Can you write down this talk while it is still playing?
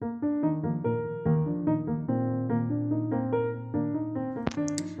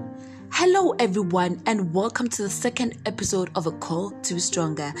Hello everyone and welcome to the second episode of A Call to Be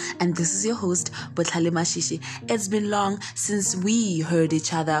Stronger, and this is your host Botlhale Mashishi. It's been long since we heard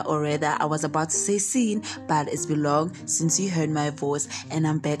each other, or rather I was about to say seen, but it's been long since you heard my voice, and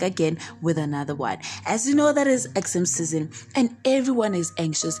I'm back again with another one. As you know, that is exam season and everyone is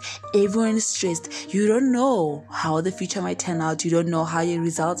anxious, everyone is stressed. You don't know how the future might turn out, you don't know how your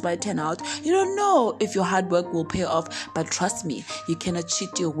results might turn out, you don't know if your hard work will pay off, but trust me, you cannot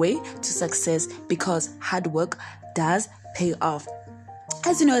cheat your way to success because hard work does pay off.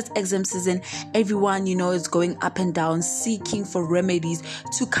 As you know, it's exam season. Everyone, is going up and down, seeking for remedies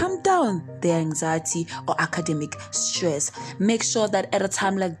to calm down their anxiety or academic stress. Make sure that at a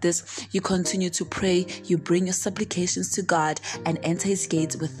time like this, you continue to pray, you bring your supplications to God and enter His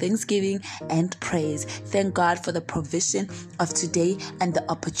gates with thanksgiving and praise. Thank God for the provision of today and the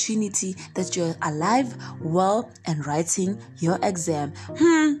opportunity that you're alive, well, and writing your exam.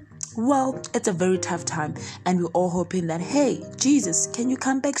 Well, it's a very tough time and we're all hoping that, hey, Jesus, can you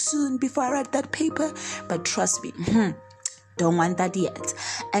come back soon before I write that paper? But trust me, don't want that yet.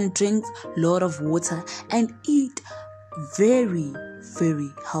 And drink a lot of water and eat very,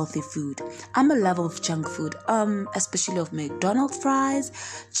 very healthy food. I'm a lover of junk food, especially of McDonald's fries,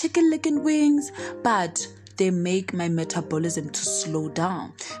 chicken licking wings, but they make my metabolism to slow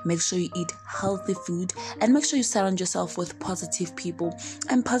down. Make sure you eat healthy food and make sure you surround yourself with positive people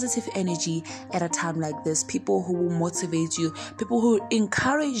and positive energy at a time like this. People who will motivate you, people who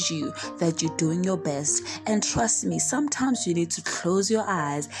encourage you that you're doing your best. And trust me, sometimes you need to close your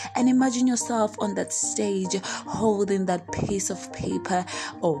eyes and imagine yourself on that stage holding that piece of paper.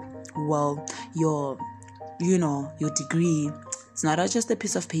 Oh, well, your degree. It's not just a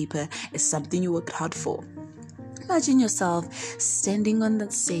piece of paper, it's something you worked hard for. Imagine yourself standing on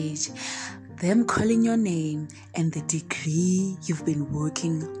that stage, them calling your name and the degree you've been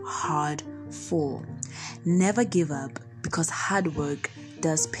working hard for. Never give up because hard work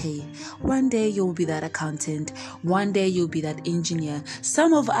does pay. One day you'll be that accountant, one day you'll be that engineer,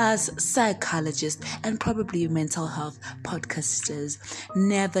 some of us psychologists, and probably mental health podcasters.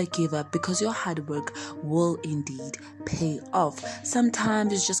 Never give up because your hard work will indeed pay off.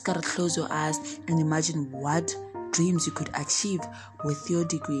 Sometimes you just gotta close your eyes and imagine what dreams you could achieve with your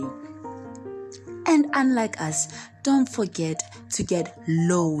degree. And unlike us, don't forget to get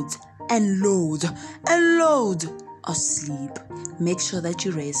loads and loads and loads of sleep. Make sure that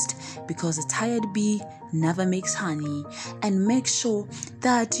you rest because a tired bee never makes honey, and make sure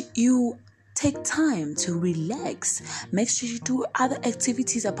that you take time to relax. Make sure you do other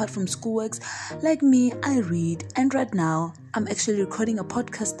activities apart from schoolworks. Like me, I read, and right now I'm actually recording a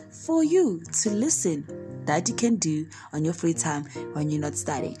podcast for you to listen that you can do on your free time when you're not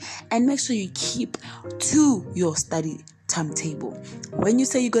studying. And make sure you keep to your study timetable. When you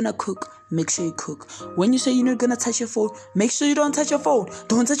say you're gonna cook, make sure you cook. When you say you're not gonna touch your phone, make sure you don't touch your phone.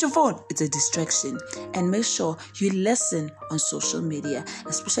 Don't touch your phone. It's a distraction. And make sure you listen on social media,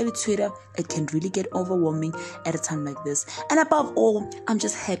 especially Twitter. It can really get overwhelming at a time like this. And above all, I'm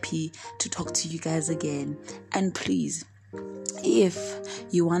just happy to talk to you guys again. And please, if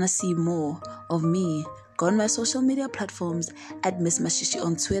you wanna see more of me, go on my social media platforms at Miss Mashishi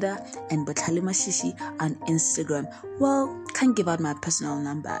on Twitter and Botlhale Mashishi on Instagram. Well, can't give out my personal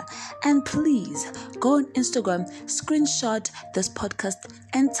number. And please go on Instagram, screenshot this podcast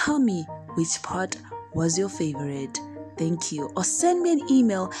and tell me which part was your favorite. Thank you. Or send me an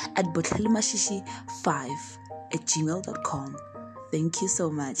email at botlhalemashishi5@gmail.com. Thank you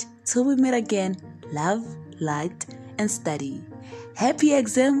so much. Till we meet again, love, light, and study. Happy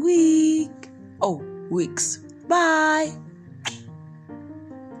exam week! Weeks. Bye.